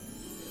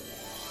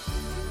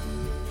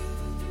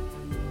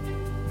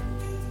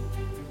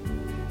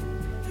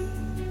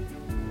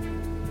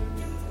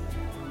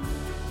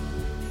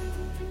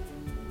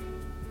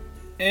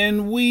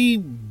And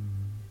we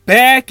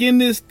back in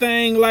this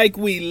thing like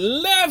we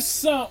left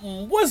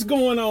something. What's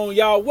going on,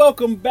 y'all?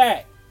 Welcome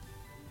back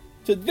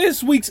to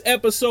this week's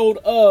episode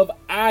of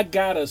I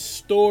Got a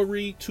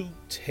Story to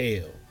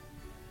Tell.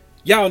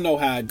 Y'all know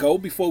how it go.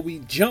 Before we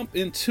jump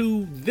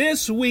into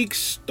this week's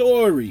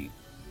story,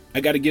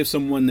 I got to give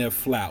someone their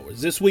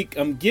flowers. This week,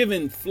 I'm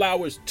giving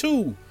flowers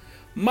to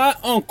my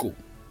Uncle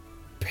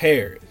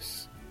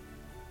Paris.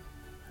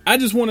 I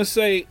just want to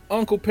say,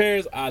 Uncle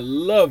Paris, I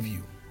love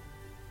you.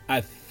 I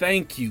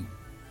thank you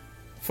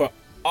for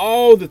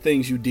all the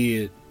things you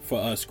did for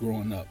us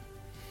growing up.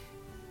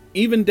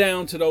 Even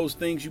down to those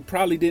things you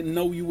probably didn't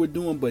know you were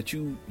doing, but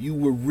you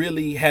were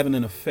really having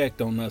an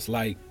effect on us,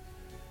 like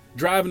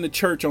driving to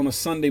church on a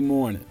Sunday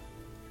morning.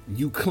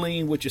 You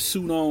clean with your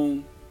suit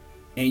on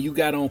and you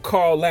got on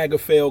Karl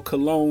Lagerfeld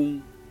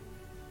cologne.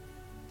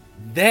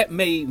 That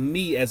made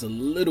me as a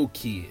little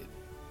kid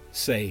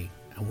say,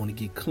 I want to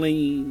get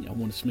clean. I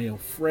want to smell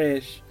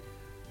fresh.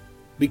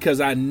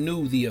 Because I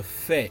knew the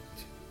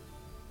effect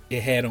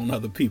it had on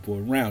other people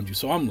around you.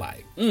 So I'm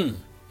like,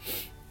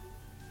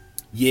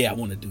 yeah, I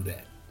want to do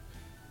that.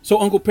 So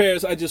Uncle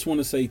Paris, I just want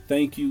to say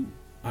thank you.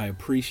 I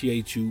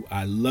appreciate you.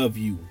 I love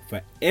you for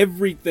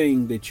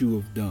everything that you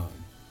have done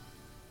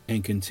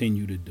and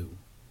continue to do.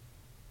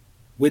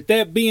 With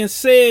that being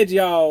said,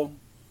 y'all,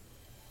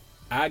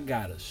 I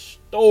got a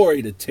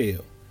story to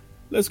tell.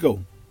 Let's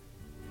go.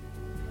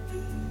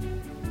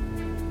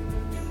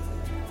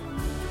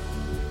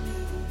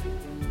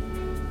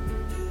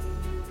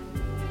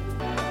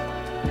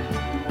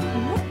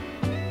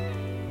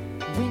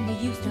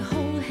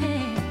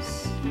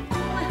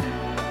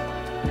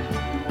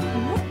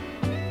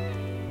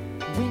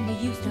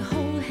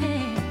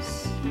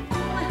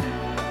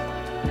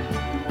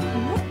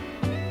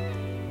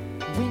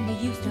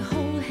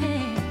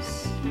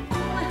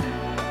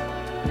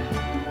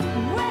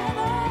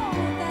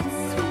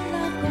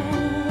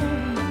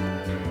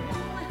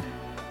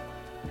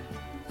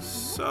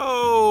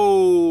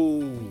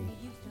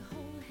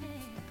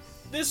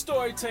 This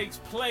story takes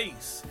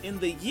place in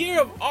the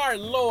year of our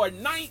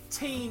Lord,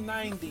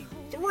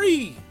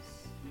 1993.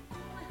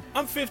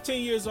 I'm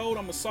 15 years old.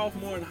 I'm a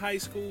sophomore in high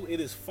school. It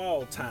is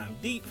fall time,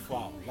 deep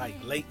fall,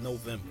 like late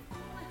November.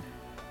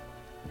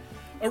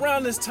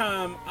 Around this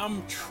time,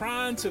 I'm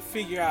trying to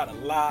figure out a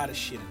lot of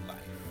shit in life.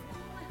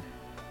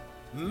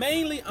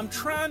 Mainly, I'm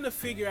trying to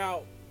figure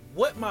out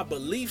what my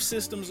belief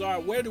systems are.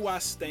 Where do I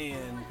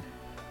stand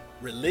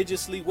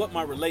religiously? What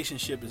my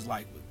relationship is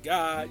like with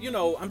God. You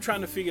know, I'm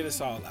trying to figure this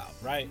all out,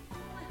 right?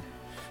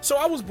 So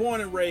I was born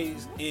and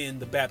raised in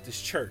the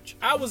Baptist church.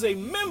 I was a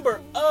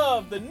member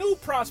of the New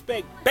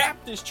Prospect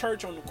Baptist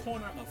Church on the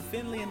corner of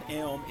Finley and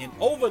Elm and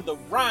Over the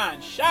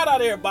Rhine. Shout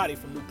out everybody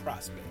from New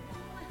Prospect.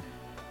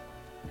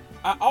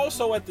 I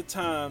also at the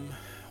time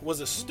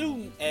was a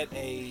student at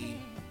a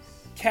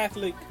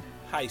Catholic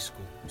high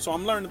school. So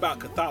I'm learning about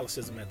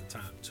Catholicism at the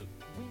time too.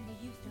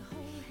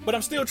 But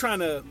I'm still trying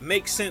to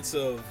make sense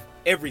of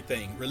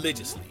everything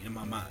religiously in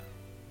my mind.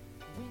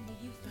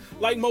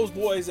 Like most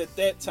boys at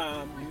that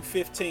time, you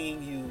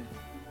 15, you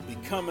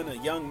becoming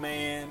a young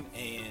man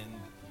and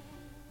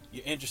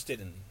you're interested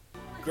in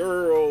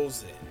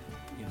girls and,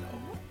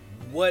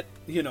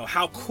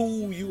 how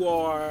cool you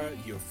are,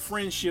 your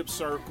friendship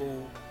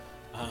circle,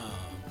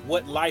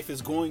 what life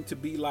is going to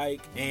be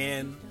like,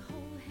 and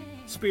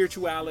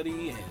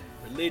spirituality and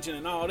religion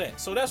and all that.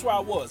 So that's where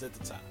I was at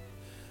the time.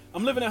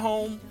 I'm living at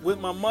home with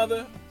my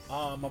mother.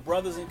 My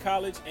brother's in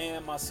college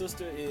and my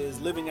sister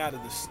is living out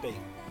of the state.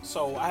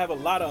 So I have a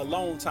lot of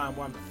alone time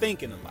where I'm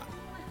thinking a lot.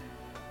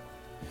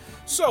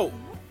 So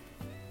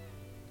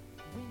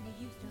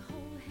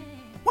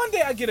one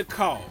day I get a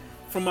call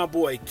from my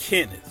boy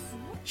Kenneth.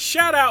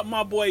 Shout out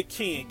my boy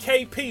Ken.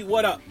 KP,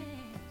 what up?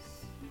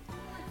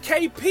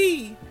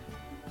 KP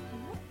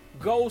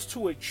goes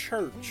to a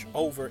church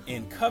over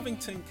in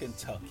Covington,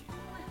 Kentucky.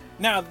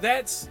 Now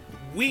that's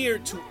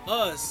weird to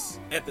us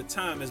at the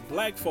time as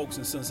black folks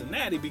in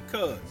Cincinnati,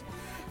 because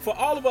for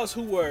all of us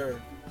who were,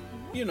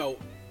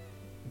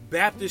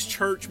 Baptist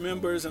church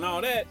members and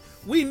all that,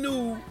 we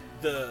knew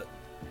the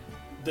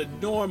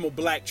normal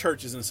black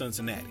churches in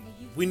Cincinnati.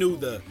 We knew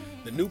the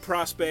New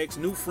Prospects,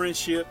 New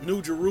Friendship,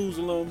 New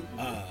Jerusalem,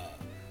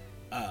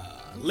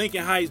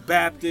 Lincoln Heights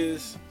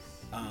Baptist,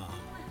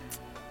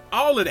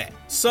 all of that,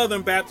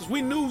 Southern Baptist.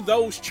 We knew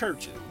those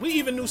churches. We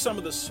even knew some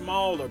of the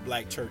smaller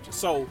black churches.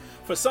 So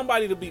for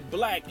somebody to be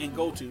black and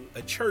go to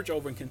a church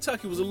over in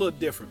Kentucky was a little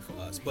different for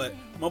us. But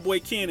my boy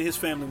Ken and his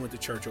family went to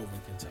church over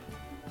in Kentucky.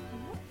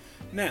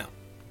 Now,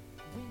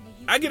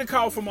 I get a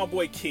call from my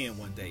boy Ken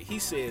one day. He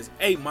says,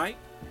 "Hey, Mike,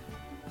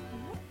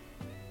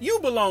 you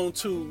belong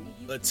to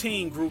a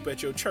teen group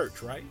at your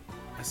church, right?"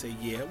 I say,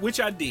 "Yeah," which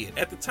I did.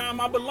 At the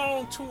time, I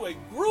belonged to a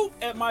group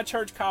at my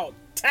church called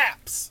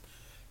TAPS.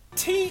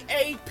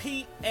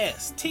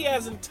 TAPS. T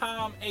as in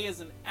Tom, A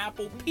as in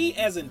Apple, P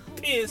as in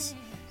piss,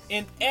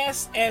 and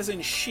S as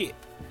in shit.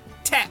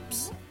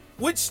 TAPS,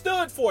 which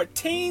stood for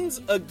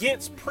Teens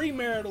Against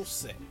Premarital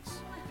Sex.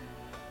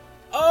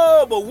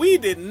 Oh, but we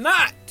did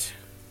not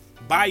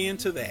buy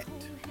into that.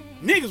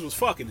 Niggas was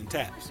fucking in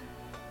Taps.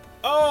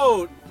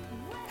 Oh,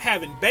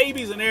 having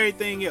babies and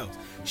everything else.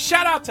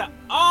 Shout out to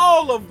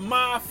all of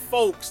my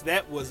folks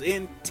that was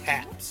in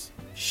Taps.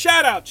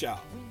 Shout out, y'all.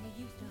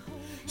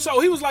 So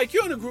he was like,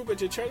 you in a group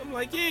at your church? I'm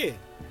like, yeah.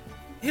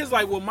 He was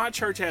like, well, my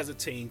church has a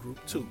teen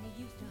group too.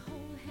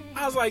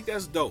 I was like,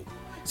 that's dope.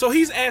 So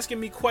he's asking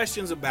me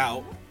questions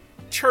about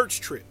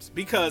church trips,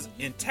 because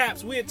in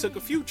Taps we had took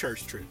a few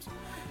church trips.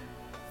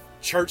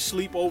 Church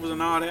sleepovers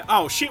and all that.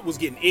 Oh, shit was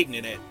getting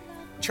ignorant at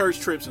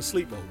church trips and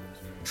sleepovers.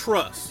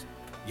 Trust.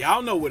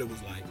 Y'all know what it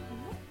was like.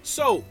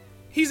 So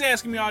he's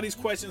asking me all these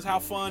questions, how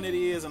fun it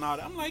is and all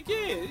that. I'm like,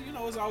 yeah, you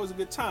know, it's always a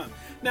good time.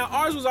 Now,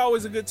 ours was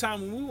always a good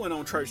time when we went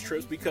on church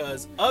trips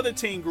because other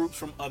teen groups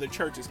from other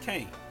churches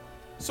came.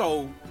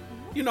 So,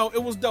 you know,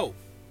 it was dope.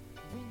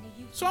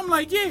 So I'm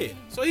like, yeah.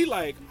 So he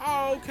like,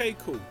 oh, okay,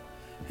 cool.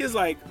 He's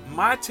like,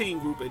 my teen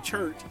group at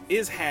church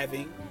is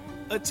having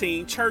a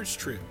teen church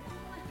trip.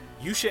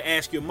 You should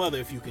ask your mother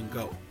if you can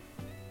go.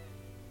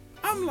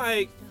 I'm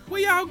like,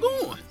 where y'all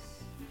going?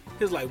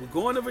 He's like, we're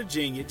going to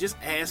Virginia. Just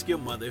ask your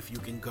mother if you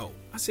can go.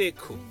 I said,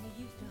 cool.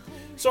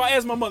 So I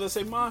asked my mother, I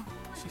said, Ma?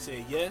 She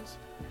said, yes.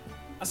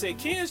 I said,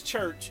 Ken's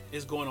church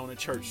is going on a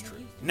church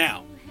trip.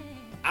 Now,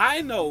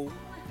 I know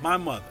my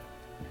mother,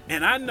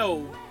 and I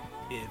know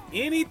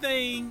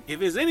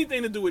if it's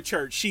anything to do with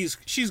church, she's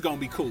going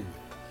to be cool with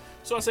it.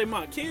 So I say,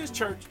 Ma, Ken's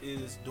church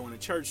is doing a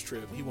church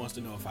trip. He wants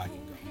to know if I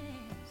can go.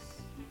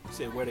 He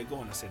said, where they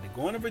going? I said, they're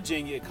going to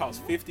Virginia. It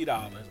costs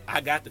 $50.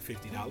 I got the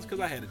 $50 because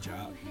I had a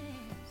job.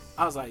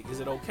 I was like, is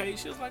it okay?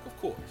 She was like, of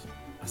course.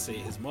 I said,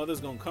 his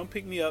mother's going to come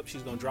pick me up.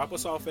 She's going to drop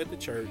us off at the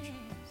church.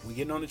 We're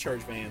getting on the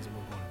church vans and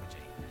we're going to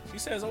Virginia. She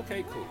says,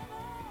 okay, cool.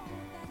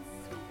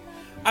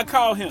 I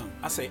call him.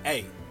 I say,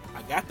 hey,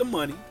 I got the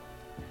money.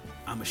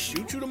 I'm going to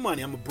shoot you the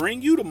money. I'm going to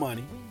bring you the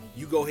money.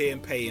 You go ahead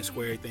and pay and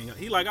square everything up.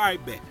 He like, all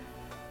right, bet.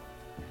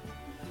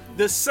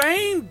 The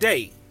same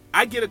day,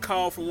 I get a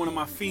call from one of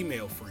my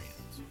female friends.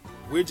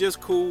 We're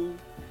just cool.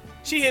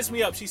 She hits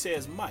me up. She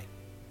says, Mike,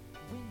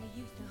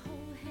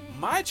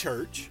 my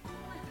church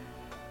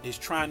is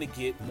trying to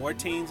get more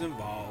teens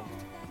involved,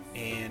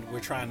 and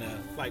we're trying to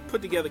like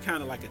put together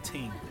kind of like a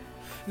team group.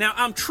 Now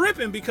I'm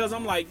tripping because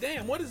I'm like,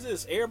 damn, what is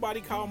this? Everybody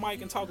call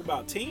Mike and talk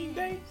about Teen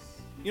Day?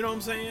 You know what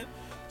I'm saying?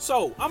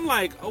 So I'm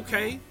like,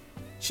 okay.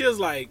 She was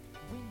like,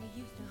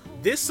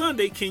 this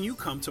Sunday, can you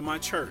come to my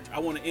church? I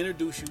want to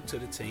introduce you to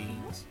the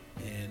teens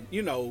and,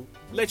 you know,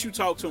 let you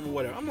talk to them or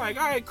whatever. I'm like,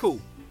 all right, cool.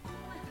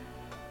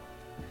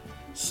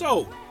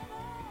 So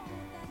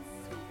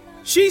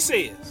she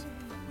says,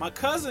 my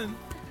cousin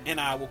and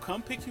I will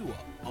come pick you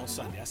up on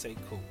Sunday. I say,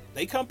 cool.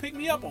 They come pick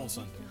me up on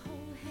Sunday.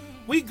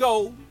 We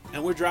go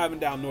and we're driving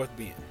down North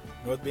Bend.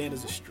 North Bend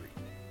is a street.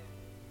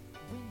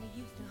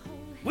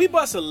 We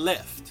bust a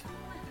left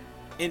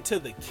into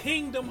the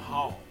Kingdom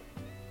Hall.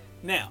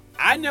 Now,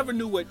 I never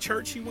knew what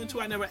church she went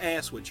to. I never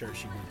asked what church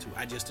she went to.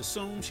 I just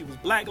assumed she was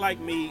black like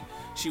me.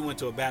 She went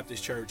to a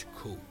Baptist church.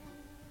 Cool.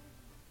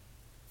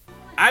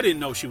 I didn't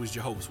know she was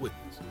Jehovah's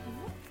Witness.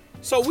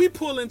 So we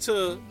pull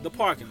into the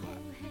parking lot.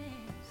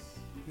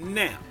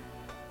 Now,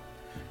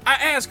 I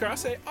asked her, I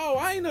said, oh,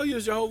 I didn't know you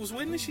was Jehovah's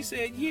Witness. She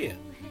said, yeah.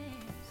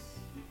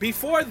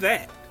 Before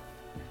that,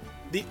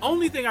 the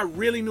only thing I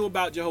really knew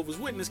about Jehovah's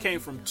Witness came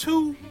from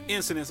two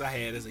incidents I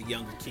had as a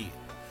younger kid.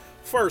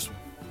 First one,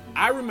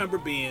 I remember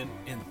being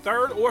in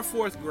 3rd or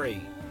 4th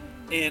grade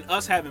and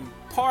us having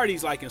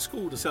parties like in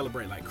school to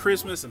celebrate like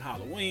Christmas and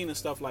Halloween and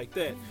stuff like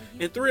that.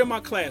 And 3 of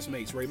my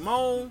classmates,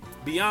 Raymond,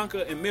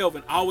 Bianca, and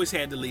Melvin, always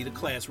had to leave the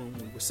classroom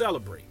when we were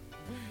celebrating.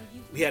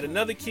 We had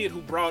another kid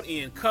who brought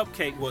in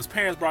cupcakes. Well, his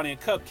parents brought in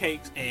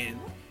cupcakes and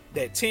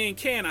that tin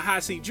can of High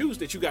C juice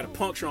that you got to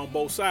puncture on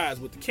both sides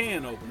with the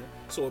can opener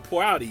so it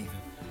pour out even.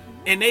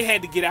 And they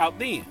had to get out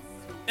then.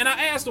 And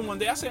I asked them one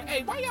day, I said,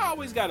 hey, why y'all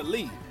always got to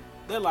leave?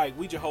 They're like,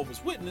 we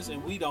Jehovah's Witness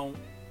and we don't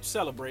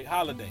celebrate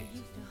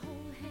holidays.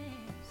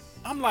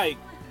 I'm like,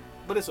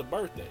 but it's a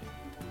birthday.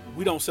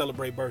 We don't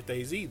celebrate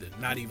birthdays either,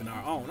 not even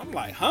our own. I'm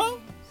like, huh?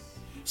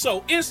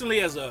 So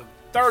instantly as a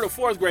 3rd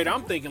or 4th grader,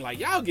 I'm thinking like,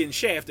 y'all getting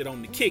shafted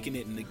on the kicking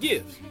it and the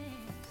gifts.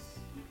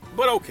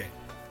 But okay.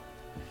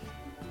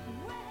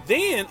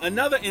 Then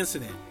another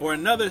incident, or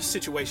another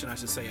situation I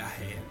should say I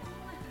had.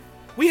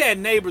 We had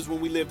neighbors when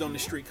we lived on the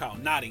street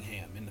called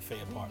Nottingham in the Fay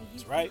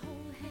Apartments, right?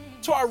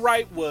 To our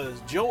right was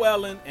Joe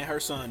Ellen and her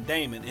son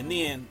Damon, and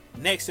then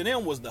next to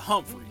them was the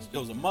Humphreys. There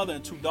was a mother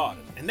and 2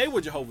 daughters, and they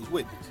were Jehovah's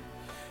Witnesses.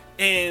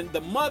 And the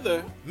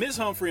mother, Miss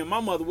Humphrey, and my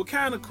mother were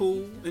kind of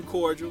cool and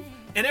cordial.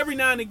 And every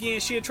now and again,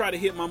 she'd try to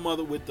hit my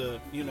mother with the,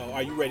 you know,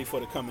 are you ready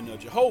for the coming of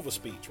Jehovah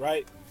speech,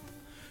 right?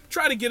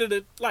 Try to get her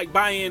to like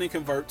buy in and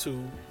convert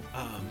to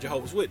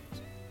Jehovah's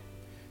Witness.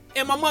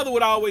 And my mother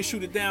would always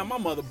shoot it down. My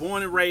mother,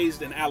 born and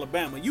raised in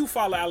Alabama.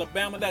 Eufaula,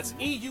 Alabama. That's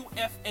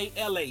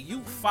Eufala.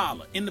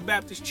 Eufaula. In the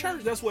Baptist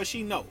church, that's what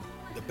she know.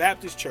 The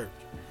Baptist church.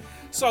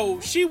 So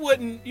she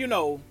wouldn't, you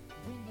know,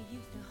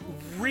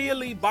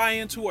 really buy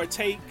into or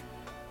take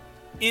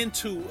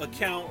into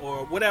account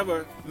or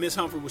whatever Miss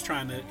Humphrey was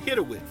trying to hit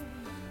her with.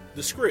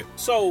 The script.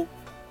 So,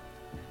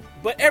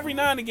 but every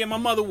now and again, my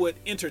mother would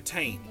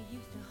entertain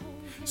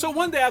it. So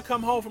one day I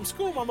come home from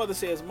school, my mother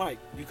says, Mike,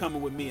 you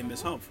coming with me and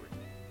Miss Humphrey?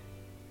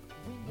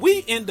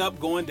 We end up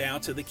going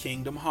down to the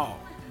Kingdom Hall.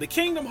 The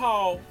Kingdom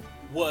Hall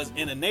was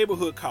in a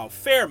neighborhood called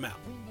Fairmount.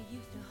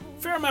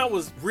 Fairmount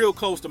was real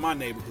close to my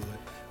neighborhood.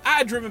 I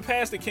had driven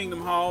past the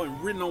Kingdom Hall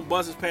and ridden on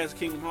buses past the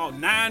Kingdom Hall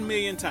 9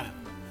 million times.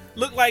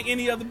 Looked like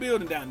any other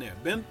building down there.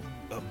 Been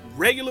a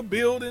regular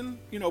building,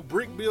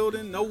 brick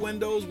building, no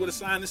windows with a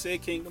sign that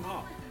said Kingdom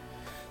Hall.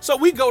 So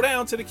we go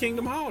down to the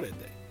Kingdom Hall that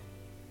day.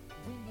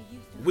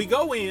 We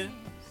go in.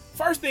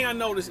 First thing I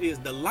notice is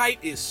the light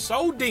is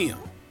so dim.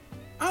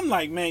 I'm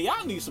like, man,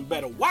 y'all need some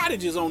better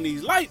wattages on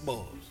these light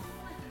bulbs.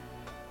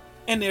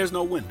 And there's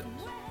no windows.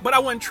 But I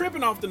wasn't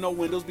tripping off the no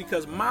windows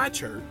because my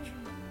church,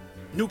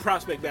 New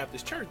Prospect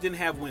Baptist Church, didn't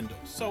have windows.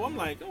 So I'm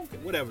like, okay,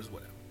 whatever's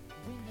whatever.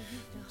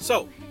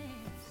 So,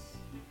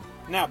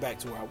 now back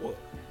to where I was.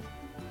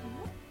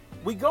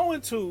 We go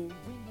into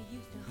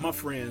my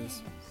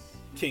friend's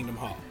Kingdom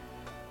Hall.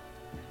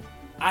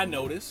 I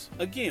notice,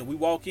 again, we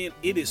walk in,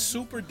 it is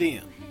super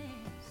dim.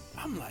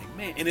 I'm like,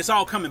 man, and it's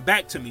all coming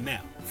back to me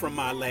now from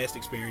my last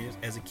experience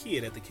as a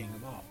kid at the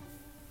Kingdom Hall.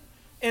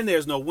 And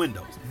there's no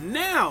windows.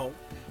 Now,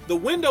 the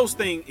windows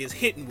thing is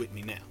hitting with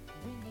me now.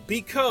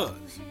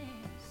 Because,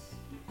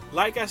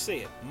 like I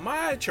said,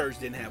 my church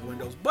didn't have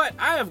windows, but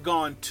I have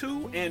gone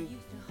to and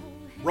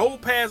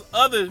rode past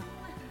other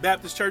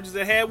Baptist churches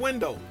that had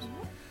windows.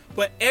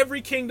 But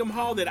every Kingdom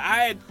Hall that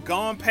I had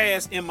gone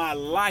past in my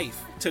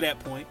life to that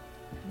point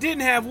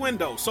didn't have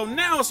windows. So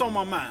now it's on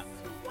my mind.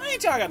 Why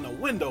ain't y'all got no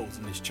windows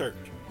in this church?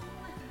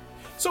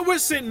 So we're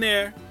sitting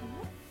there.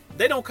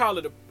 They don't call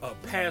it a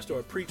pastor or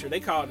a preacher. They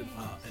call it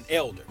an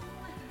elder.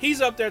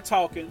 He's up there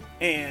talking,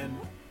 and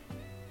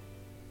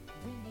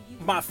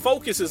my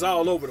focus is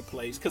all over the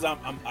place because I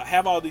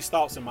have all these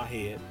thoughts in my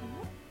head.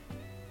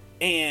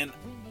 And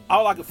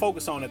all I could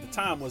focus on at the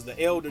time was the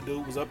elder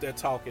dude was up there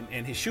talking,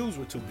 and his shoes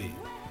were too big.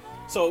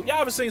 So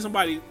y'all ever seen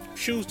somebody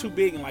shoes too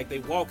big and like they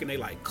walk and they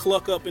like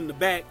cluck up in the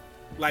back,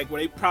 like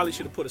where they probably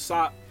should have put a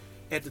sock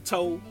at the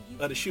toe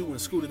of the shoe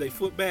and scooted their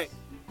foot back?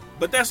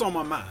 But that's on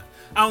my mind.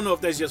 I don't know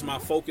if that's just my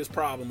focus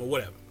problem or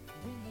whatever.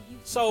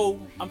 So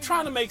I'm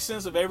trying to make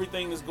sense of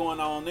everything that's going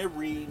on. They're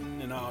reading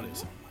and all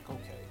this. I'm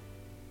like, okay.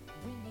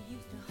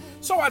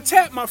 So I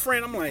tap my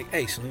friend. I'm like,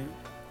 hey, Slim,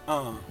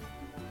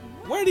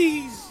 where are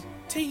these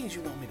teens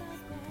you want me to be?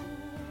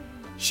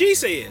 She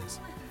says,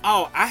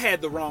 oh, I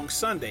had the wrong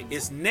Sunday.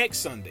 It's next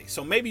Sunday.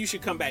 So maybe you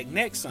should come back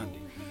next Sunday.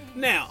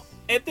 Now,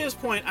 at this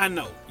point, I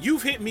know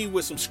you've hit me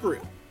with some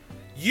script.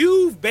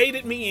 You've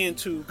baited me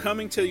into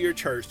coming to your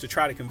church to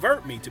try to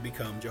convert me to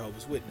become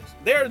Jehovah's Witness.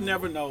 There's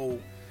never no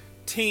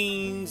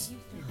teens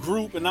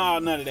group and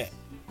all, none of that.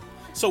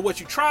 So what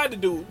you tried to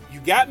do, you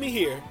got me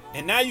here,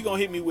 and now you're going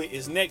to hit me with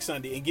is next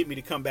Sunday and get me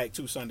to come back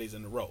 2 Sundays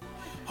in a row,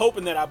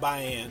 hoping that I buy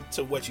in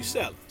to what you're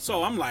selling.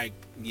 So I'm like,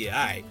 yeah,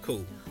 all right,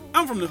 cool.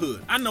 I'm from the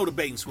hood. I know the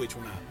bait and switch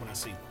when I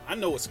see one. I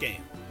know a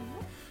scam.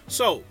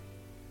 So,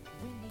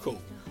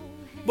 cool.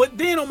 But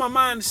then on my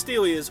mind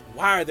still is,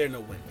 why are there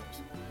no windows?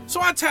 So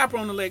I tap her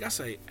on the leg. I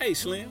say, hey,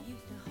 Slim,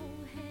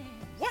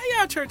 why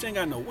y'all church ain't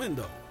got no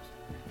windows?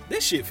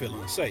 This shit feel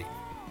unsafe.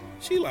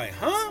 She like,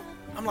 huh?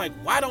 I'm like,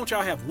 why don't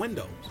y'all have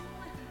windows?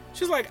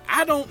 She's like,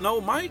 I don't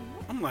know, Mike.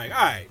 I'm like,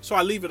 all right. So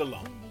I leave it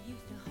alone.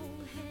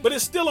 But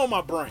it's still on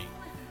my brain.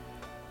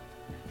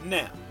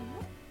 Now,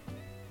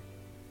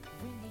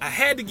 I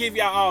had to give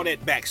y'all all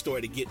that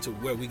backstory to get to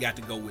where we got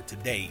to go with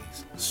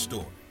today's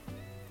story.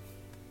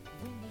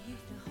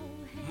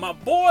 My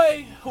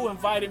boy who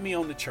invited me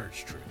on the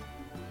church trip,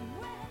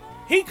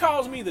 he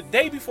calls me the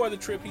day before the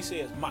trip. He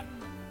says, Mike,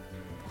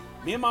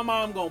 me and my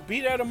mom going to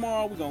be there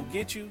tomorrow. We're going to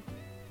get you,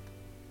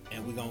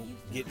 and we're going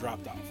to get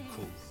dropped off.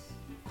 Cool.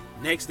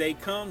 Next day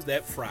comes,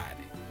 that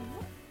Friday.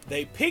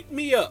 They pick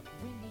me up.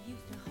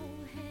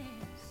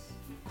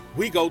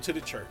 We go to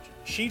the church.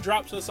 She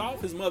drops us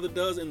off, his mother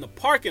does, in the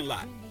parking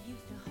lot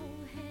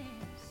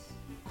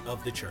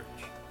of the church.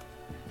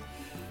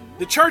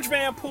 The church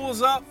van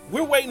pulls up.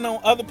 We're waiting on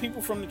other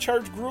people from the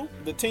church group,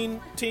 the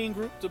teen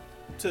group,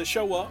 to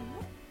show up.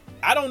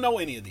 I don't know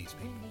any of these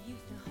people.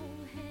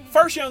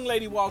 First young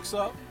lady walks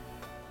up.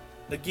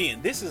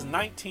 Again, this is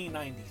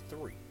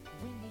 1993.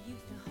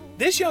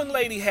 This young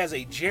lady has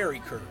a Jerry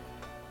curl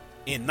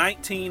in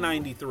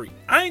 1993.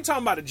 I ain't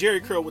talking about a Jerry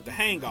curl with the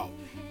hang off.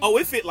 Oh,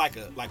 it fit like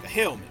a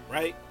helmet,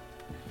 right?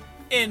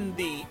 And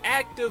the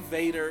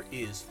activator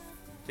is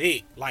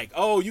thick. Like,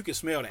 oh, you can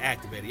smell the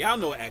activator. Y'all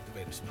know what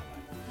activators smell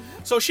like.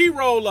 So she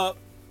roll up.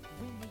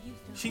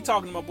 She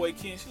talking to my boy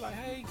Ken. She like,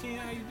 hey, Ken,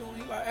 how you doing?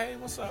 He like, hey,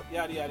 what's up?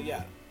 Yada, yada,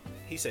 yada.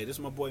 He say, this is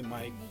my boy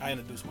Mike. I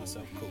introduce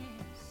myself. Cool.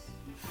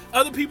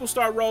 Other people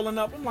start rolling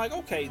up. I'm like,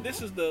 okay,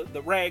 this is the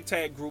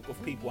ragtag group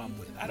of people I'm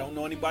with. I don't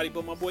know anybody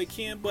but my boy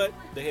Ken, but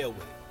the hell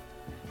with it.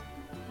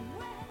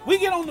 We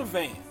get on the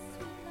van.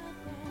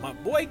 My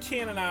boy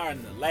Ken and I are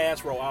in the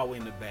last row, all the way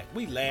in the back.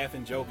 We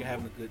laughing, joking,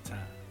 having a good time.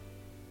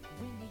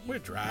 We're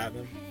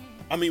driving.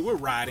 We're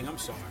riding. I'm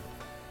sorry.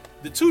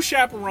 The 2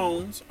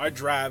 chaperones are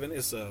driving.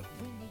 It's a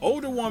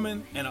older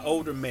woman and an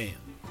older man.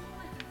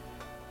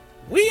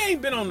 We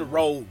ain't been on the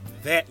road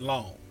that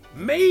long.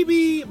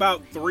 maybe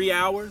about 3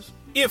 hours,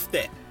 if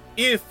that.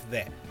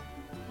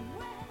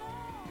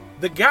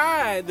 The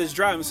guy that's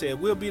driving said,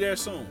 we'll be there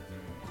soon.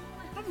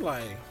 I'm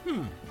like,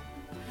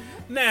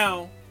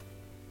 Now,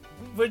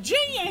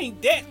 Virginia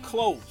ain't that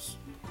close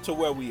to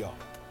where we are.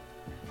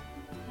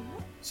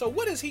 So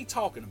what is he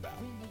talking about?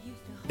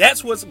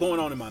 That's what's going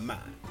on in my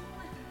mind.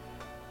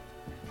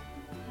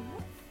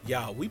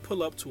 Y'all, we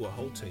pull up to a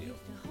hotel.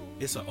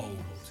 It's an old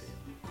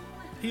hotel.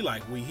 He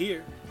like, we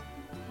here.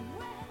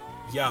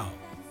 Y'all,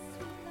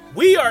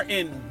 we are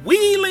in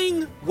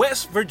Wheeling,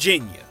 West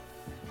Virginia.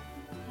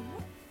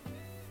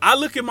 I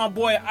look at my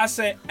boy, I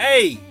say,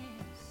 hey,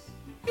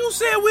 you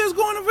said we was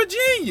going to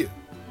Virginia.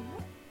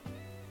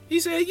 He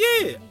said,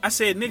 yeah. I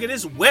said, nigga,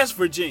 this is West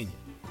Virginia.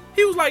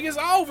 He was like, it's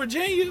all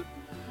Virginia.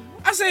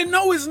 I said,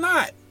 no, it's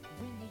not.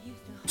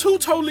 Two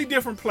totally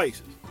different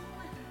places.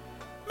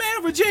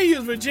 Man, Virginia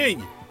is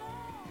Virginia.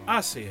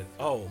 I said,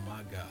 oh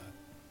my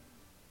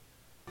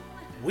God.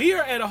 We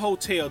are at a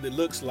hotel that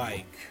looks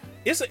like,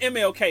 it's an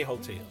MLK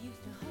hotel.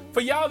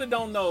 For y'all that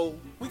don't know,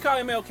 we call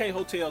MLK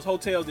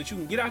hotels that you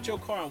can get out your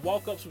car and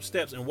walk up some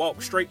steps and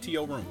walk straight to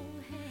your room.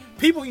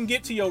 People can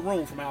get to your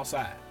room from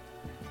outside.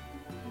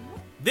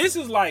 This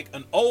is like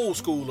an old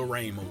school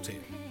Lorraine motel.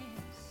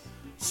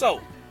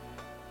 So,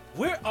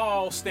 we're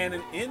all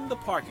standing in the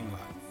parking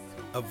lot,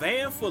 a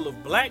van full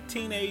of black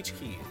teenage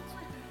kids,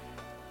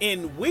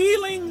 in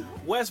Wheeling,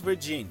 West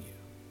Virginia,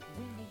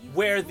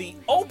 where the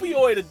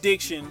opioid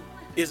addiction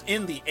is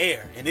in the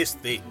air and it's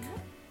thick.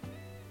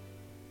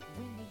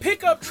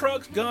 Pickup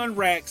trucks, gun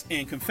racks,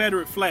 and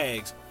Confederate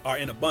flags are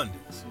in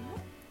abundance.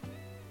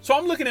 So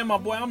I'm looking at my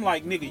boy, I'm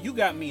like, nigga, you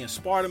got me in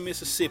Sparta,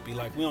 Mississippi,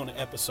 like we on the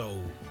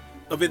episode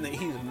of In the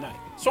Heat of the Night.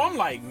 So I'm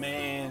like,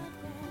 man,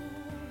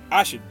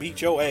 I should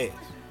beat your ass.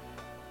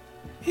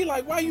 He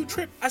like, why you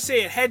tripping? I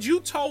said, had you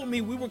told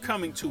me we were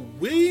coming to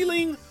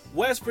Wheeling,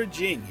 West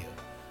Virginia,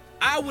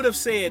 I would have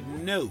said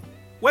no.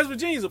 West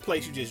Virginia is a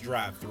place you just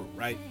drive through,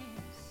 right?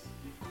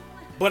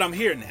 But I'm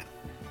here now.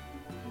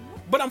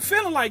 But I'm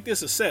feeling like this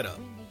is a setup.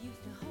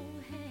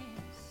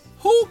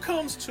 Who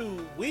comes to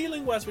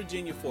Wheeling, West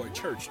Virginia for a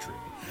church trip?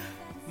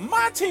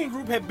 My teen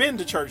group had been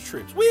to church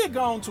trips. We had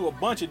gone to a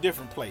bunch of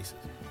different places.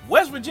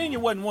 West Virginia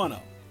wasn't one of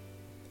them.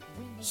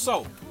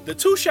 So, the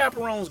two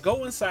chaperones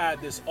go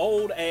inside this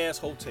old ass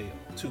hotel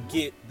to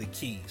get the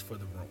keys for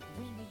the room.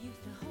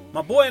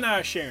 My boy and I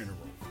are sharing the room.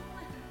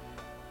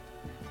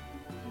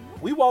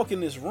 We walk in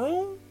this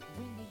room.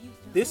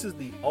 This is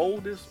the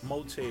oldest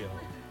motel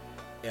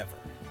ever.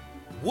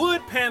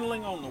 Wood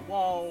paneling on the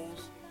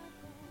walls.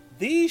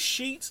 These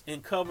sheets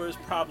and covers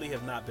probably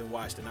have not been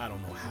washed in I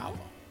don't know how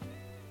long.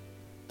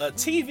 A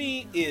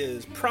TV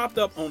is propped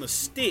up on a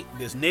stick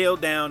that's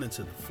nailed down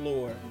into the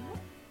floor.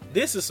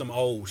 This is some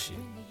old shit.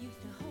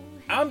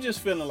 I'm just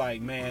feeling like,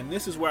 man,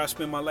 this is where I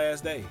spend my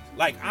last days.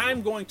 Like,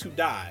 I'm going to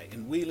die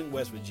in Wheeling,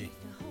 West Virginia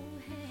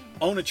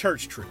on a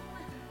church trip.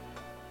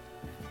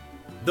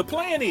 The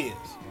plan is,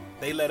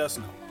 they let us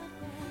know,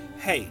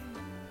 hey,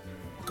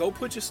 go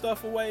put your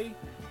stuff away,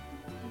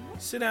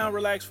 sit down,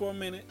 relax for a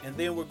minute, and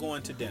then we're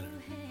going to dinner.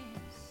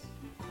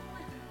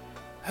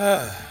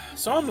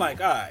 So I'm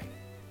like, all right.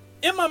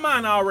 In my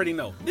mind, I already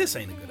know this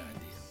ain't a good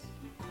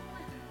idea.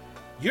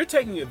 You're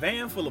taking a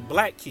van full of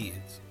black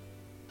kids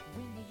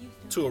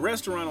to a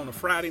restaurant on a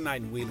Friday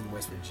night in Wheeling,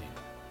 West Virginia.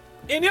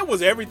 And it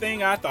was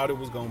everything I thought it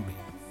was going to be.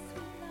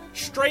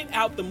 Straight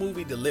out the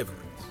movie Deliverance.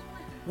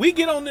 We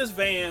get on this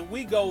van,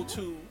 we go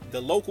to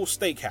the local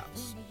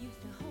steakhouse.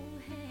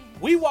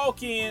 We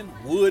walk in,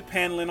 wood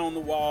paneling on the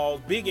walls,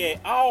 big ass,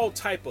 all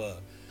type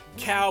of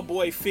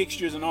cowboy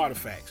fixtures and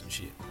artifacts and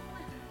shit.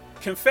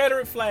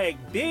 Confederate flag,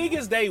 big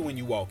as day when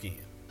you walk in.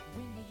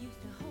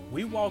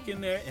 We walk in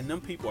there and them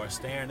people are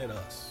staring at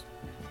us.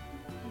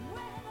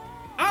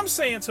 I'm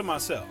saying to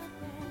myself,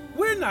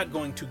 we're not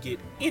going to get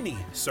any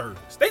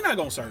service. They're not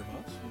going to serve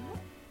us.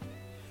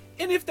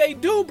 And if they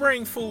do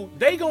bring food,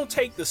 they going to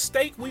take the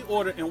steak we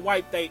ordered and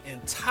wipe their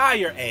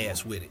entire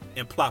ass with it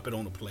and plop it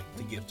on the plate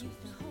to give to us.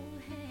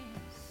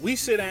 We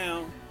sit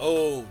down.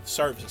 Oh, the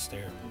service is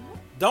terrible.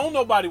 Don't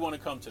nobody want to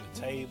come to the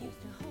table.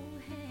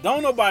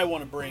 Don't nobody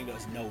want to bring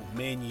us no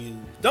menu.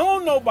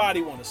 Don't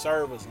nobody want to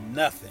serve us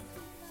nothing.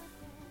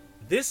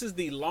 This is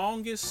the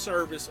longest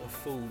service of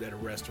food at a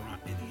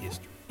restaurant in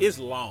history. It's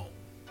long.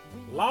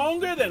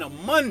 Longer than a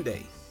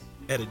Monday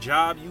at a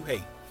job you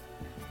hate.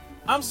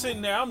 I'm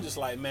sitting there, I'm just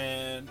like,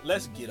 man,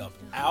 let's get up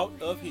out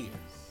of here.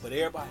 But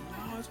everybody,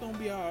 no, it's going to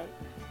be all right.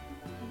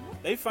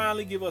 They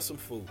finally give us some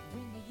food.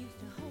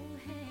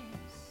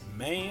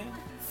 Man,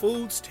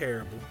 food's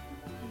terrible.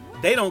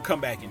 They don't come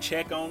back and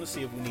check on us,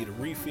 see if we need a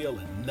refill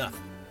and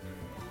nothing.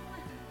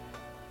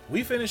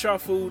 We finish our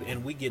food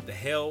and we get the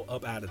hell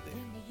up out of there.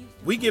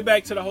 We get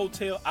back to the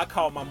hotel. I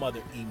call my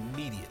mother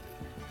immediately.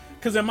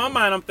 Because in my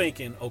mind, I'm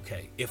thinking,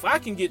 okay, if I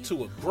can get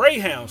to a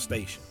Greyhound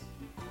station,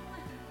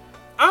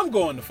 I'm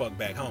going the fuck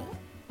back home.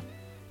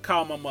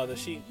 Call my mother.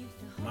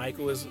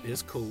 Michael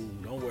is cool.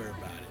 Don't worry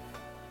about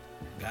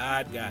it.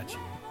 God got you.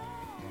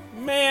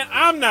 Man,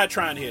 I'm not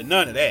trying to hear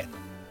none of that.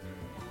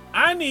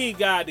 I need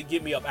God to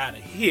get me up out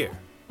of here.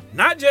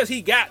 Not just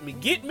he got me,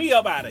 get me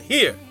up out of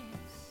here.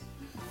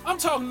 I'm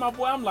talking to my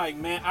boy, I'm like,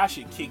 man, I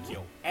should kick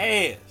your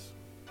ass.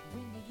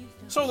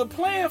 So the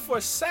plan for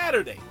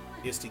Saturday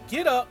is to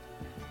get up,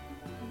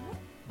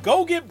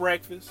 go get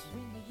breakfast,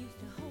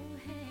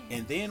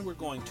 and then we're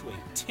going to a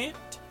tent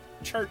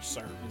church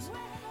service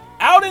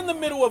out in the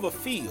middle of a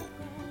field.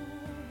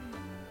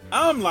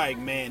 I'm like,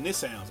 man, this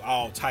sounds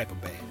all type of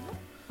bad.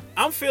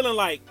 I'm feeling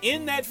like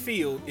in that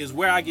field is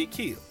where I get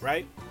killed,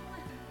 right?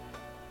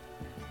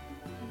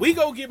 We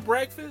go get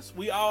breakfast,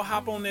 we all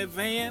hop on that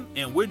van,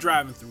 and we're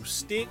driving through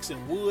sticks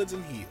and woods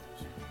and hills.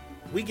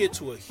 We get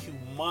to a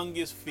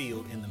humongous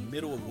field in the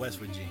middle of West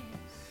Virginia.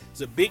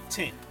 It's a big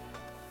tent.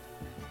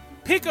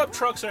 Pickup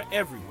trucks are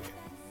everywhere.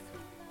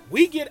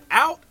 We get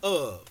out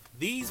of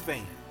these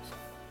vans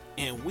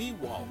and we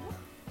walk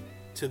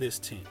to this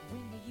tent.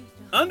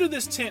 Under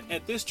this tent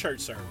at this church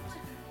service,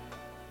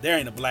 there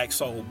ain't a black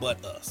soul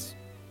but us.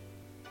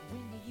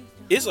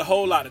 It's a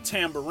whole lot of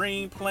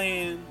tambourine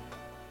playing,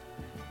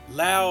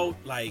 loud,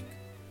 like,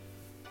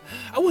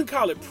 I wouldn't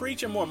call it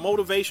preaching, more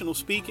motivational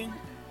speaking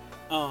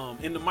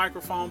in the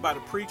microphone by the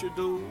preacher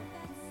dude.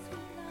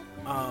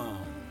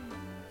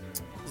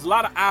 There's a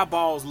lot of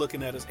eyeballs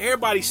looking at us.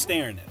 Everybody's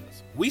staring at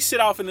us. We sit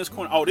off in this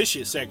corner. Oh, this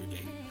shit's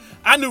segregated.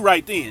 I knew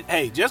right then,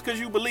 hey, just because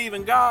you believe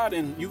in God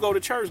and you go to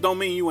church don't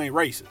mean you ain't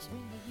racist.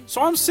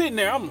 So I'm sitting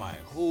there, I'm like,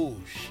 oh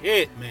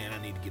shit, man,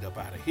 I need to get up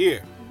out of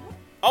here.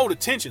 Oh, the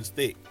tension's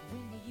thick.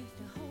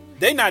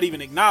 They not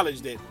even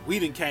acknowledge that we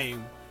done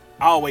came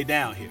all the way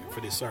down here for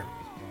this service.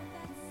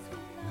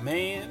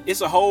 Man,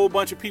 it's a whole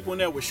bunch of people in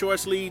there with short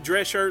sleeve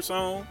dress shirts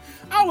on.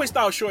 I always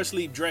thought short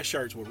sleeve dress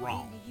shirts were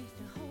wrong.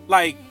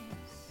 Like,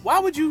 why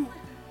would you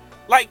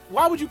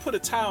put a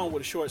tie on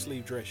with a short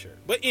sleeve dress shirt?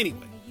 But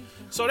anyway,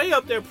 so they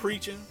up there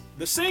preaching.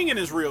 The singing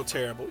is real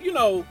terrible. You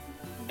know,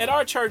 at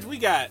our church, we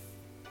got,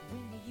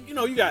 you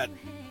know, you got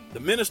the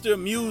minister of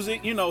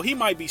music. You know, he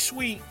might be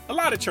sweet. A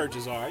lot of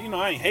churches are. You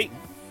know, I ain't hating.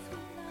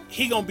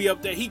 He gonna be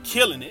up there. He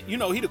killing it. You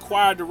know, he the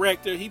choir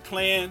director. He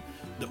playing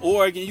the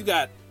organ. You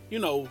got, you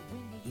know,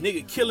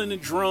 nigga killing the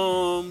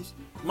drums.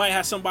 You might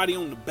have somebody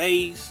on the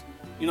bass.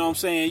 You know what I'm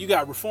saying? You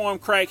got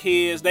reformed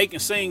crackheads. They can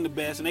sing the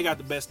best and they got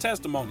the best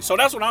testimony. So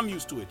that's what I'm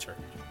used to at church.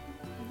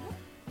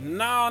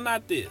 No,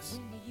 not this.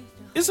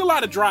 It's a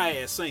lot of dry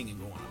ass singing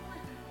going on.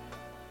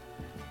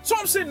 So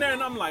I'm sitting there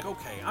and I'm like,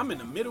 okay, I'm in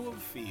the middle of a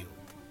field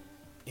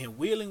in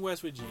Wheeling,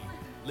 West Virginia,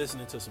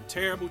 listening to some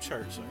terrible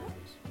church service.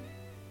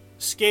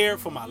 Scared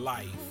for my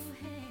life.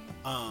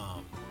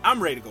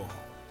 I'm ready to go home.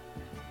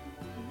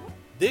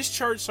 This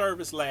church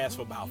service lasts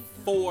for about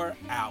 4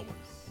 hours.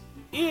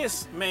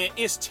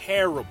 It's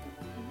terrible.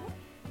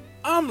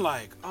 I'm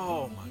like,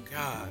 oh my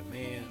God,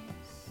 man.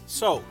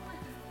 So,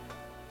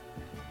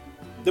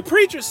 the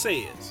preacher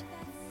says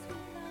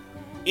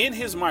in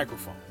his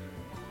microphone,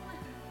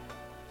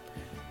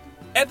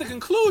 at the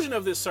conclusion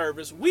of this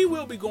service, we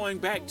will be going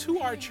back to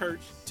our church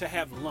to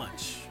have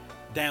lunch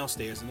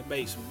downstairs in the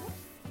basement.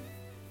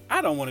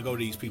 I don't want to go to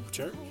these people's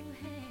church.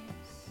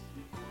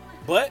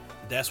 But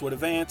that's where the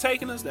van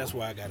taking us. That's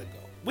where I got to go.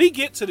 We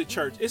get to the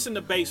church. It's in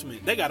the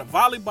basement. They got a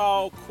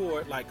volleyball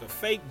court, like a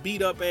fake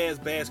beat up ass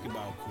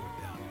basketball court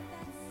down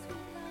there.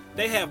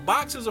 They have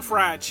boxes of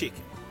fried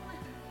chicken.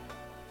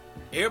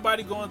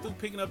 Everybody going through,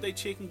 picking up their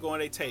chicken, going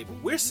to their table.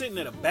 We're sitting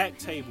at a back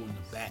table in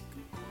the back.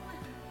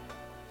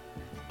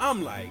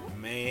 I'm like,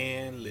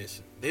 man,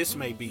 listen, this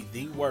may be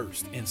the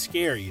worst and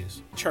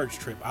scariest church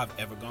trip I've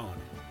ever gone on.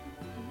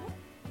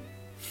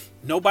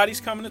 Nobody's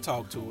coming to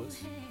talk to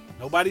us.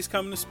 Nobody's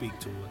coming to speak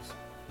to us.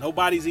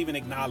 Nobody's even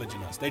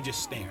acknowledging us. They're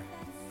just staring.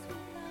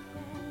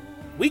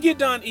 We get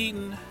done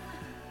eating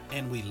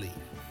and we leave.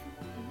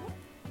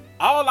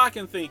 All I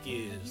can think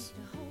is,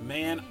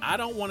 man, I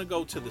don't want to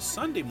go to the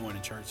Sunday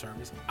morning church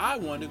service. I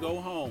want to go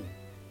home.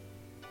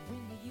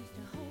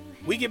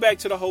 We get back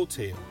to the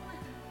hotel.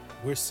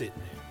 We're sitting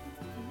there.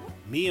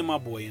 Me and my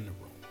boy in the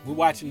room. We're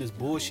watching this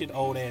bullshit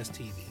old ass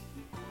TV.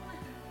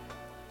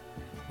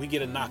 We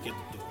get a knock at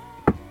the door.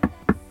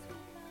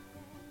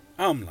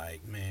 I'm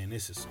like, man,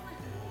 this is some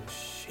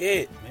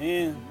bullshit,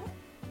 man.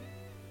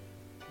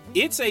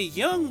 It's a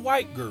young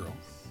white girl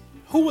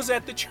who was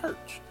at the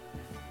church.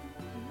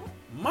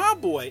 My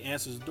boy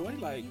answers the door. He's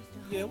like,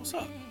 yeah, what's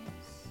up?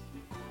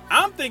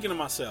 I'm thinking to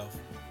myself,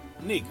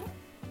 nigga,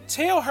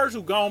 tell her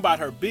to go on about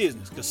her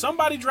business. Because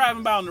somebody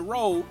driving by on the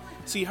road,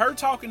 see her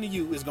talking to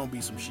you, is going to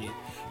be some shit.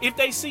 If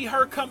they see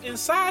her come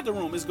inside the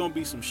room, it's going to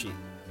be some shit.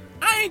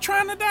 I ain't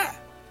trying to die.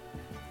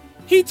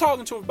 He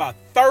talking to her about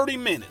 30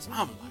 minutes.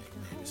 I'm like,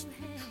 man, this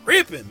nigga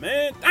tripping,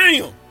 man.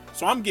 Damn.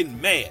 So I'm getting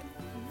mad.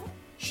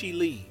 She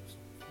leaves.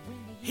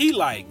 He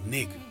like,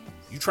 nigga,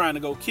 you trying to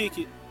go kick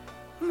it?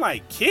 I'm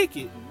like, kick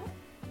it?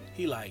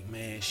 He like,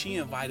 man, she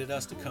invited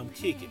us to come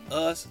kick it.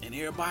 Us and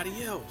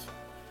everybody else.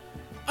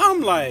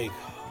 I'm like,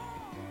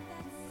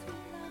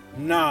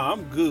 nah,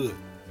 I'm good.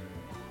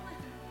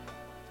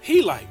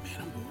 He like,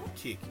 man, I'm going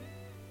to kick it.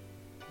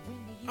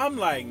 I'm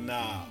like,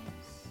 nah,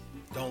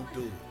 don't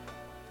do it.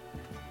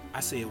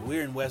 I said,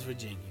 we're in West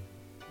Virginia.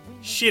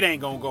 Shit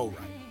ain't going to go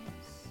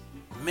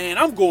right. Man,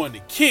 I'm going to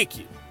kick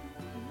it.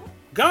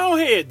 Go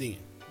ahead then.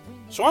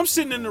 So I'm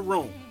sitting in the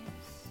room.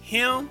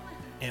 Him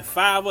and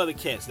 5 other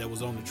cats that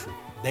was on the trip.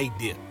 They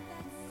dipped.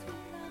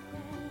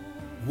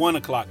 1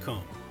 o'clock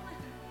come.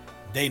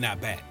 They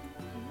not back.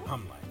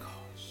 I'm like,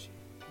 oh shit.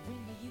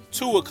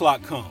 2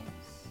 o'clock come.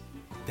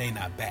 They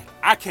not back.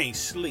 I can't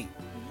sleep.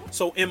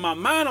 So in my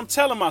mind, I'm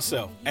telling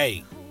myself,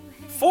 hey,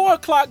 4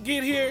 o'clock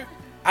get here,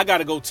 I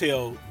gotta go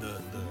tell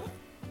the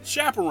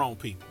chaperone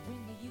people.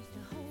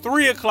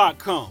 3 o'clock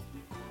come.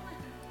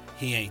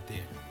 He ain't there.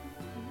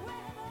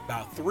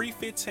 About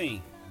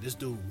 3:15, this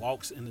dude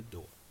walks in the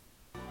door.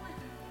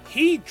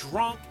 He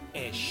drunk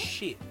as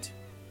shit.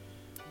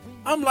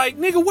 I'm like,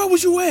 nigga, where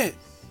was you at?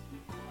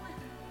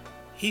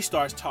 He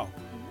starts talking.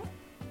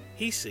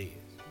 He says,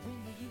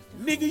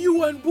 nigga, you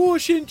wasn't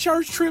bullshitting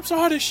church trips,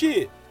 all this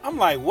shit. I'm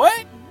like,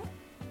 what?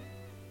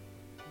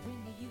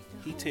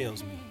 He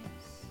tells me,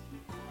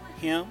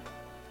 him,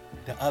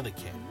 the other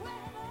cat,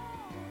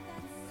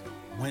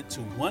 went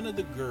to one of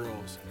the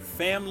girls'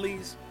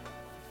 family's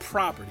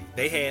property.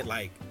 They had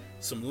like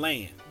some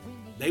land.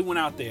 They went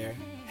out there,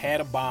 had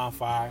a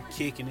bonfire,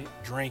 kicking it,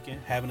 drinking,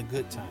 having a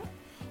good time.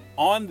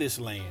 On this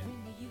land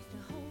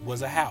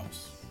was a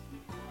house.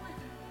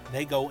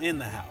 They go in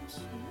the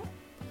house.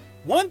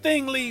 One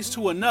thing leads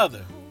to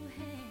another,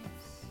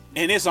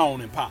 and it's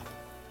on and popping.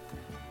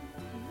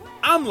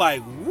 I'm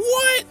like,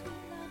 what?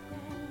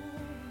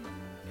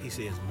 He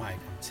says, Mike,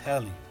 I'm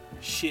telling you,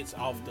 shit's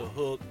off the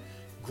hook.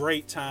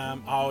 Great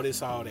time, all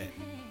this, all that.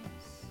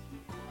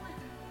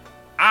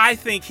 I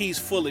think he's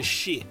full of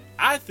shit.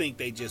 I think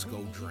they just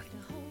go drink.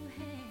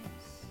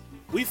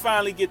 We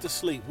finally get to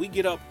sleep. We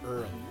get up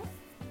early.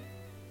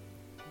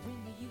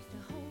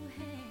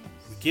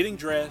 We're getting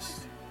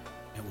dressed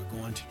and we're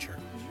going to church.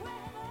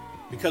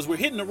 Because we're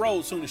hitting the road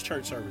as soon as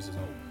church service is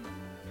over.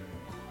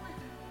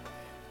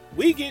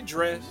 We get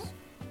dressed.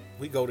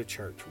 We go to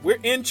church. We're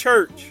in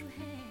church.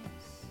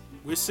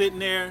 We're sitting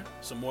there.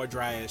 Some more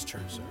dry ass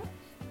church service.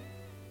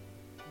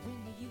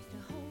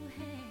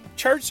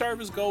 Church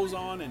service goes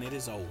on and it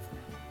is over.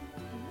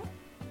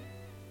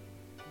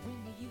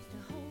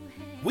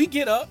 We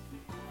get up.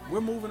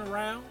 We're moving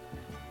around.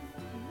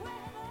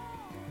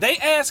 They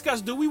ask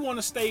us, do we want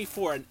to stay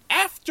for an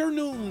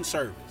afternoon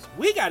service?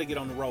 We got to get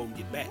on the road and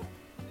get back.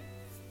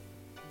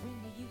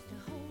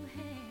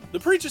 The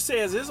preacher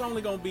says it's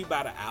only going to be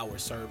about an hour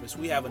service.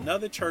 We have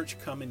another church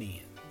coming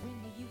in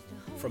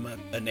from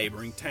a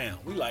neighboring town.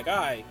 We like, all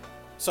right.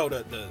 So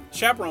the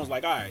chaperone's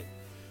like, all right.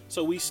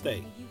 So we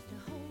stay.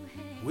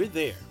 We're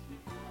there.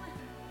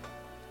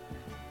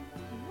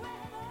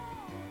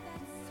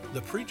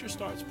 The preacher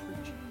starts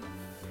preaching.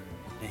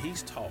 And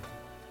he's talking.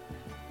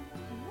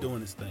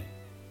 Doing his thing.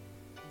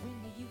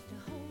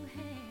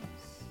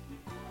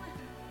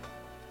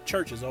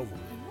 Church is over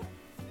with.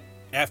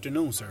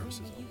 Afternoon service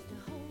is over.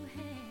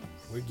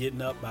 We're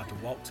getting up, about to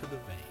walk to the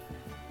van.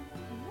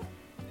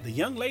 The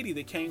young lady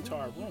that came to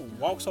our room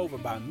walks over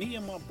by me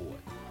and my boy.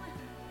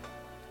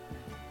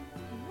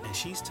 And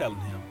she's telling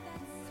him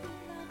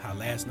how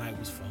last night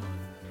was fun.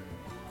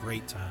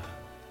 Great time.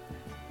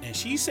 And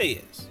she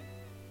says,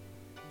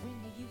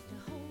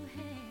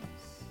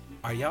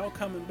 are y'all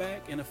coming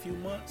back in a few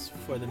months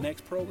for the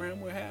next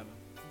program we're having?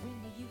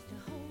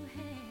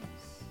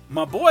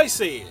 My boy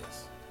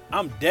says,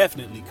 I'm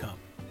definitely coming.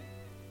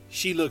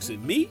 She looks at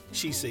me.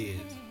 She says,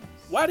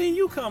 why didn't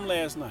you come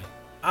last night?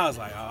 I was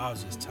like, oh, I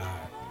was just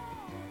tired.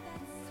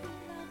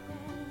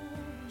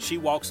 She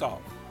walks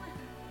off.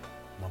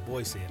 My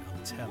boy said,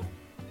 I'm telling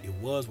you, it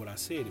was what I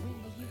said it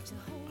was last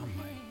night. I'm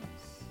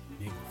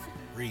like, nigga,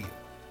 for real.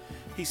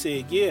 He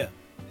said, yeah.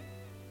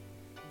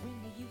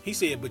 He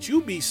said, but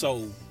you be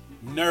so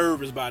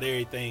nervous about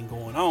everything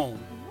going on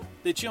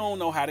that you don't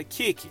know how to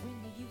kick it.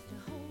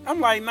 I'm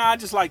like, nah, I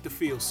just like to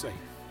feel safe.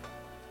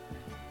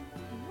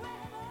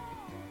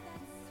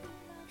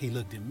 He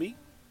looked at me.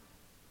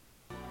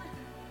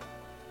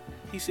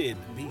 He said,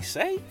 be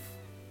safe?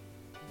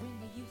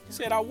 He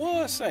said, I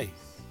was safe.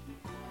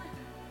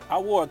 I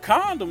wore a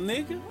condom,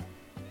 nigga.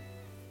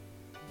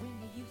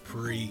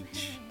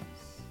 Preach.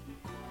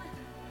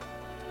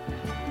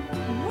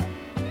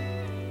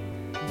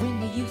 When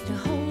they used to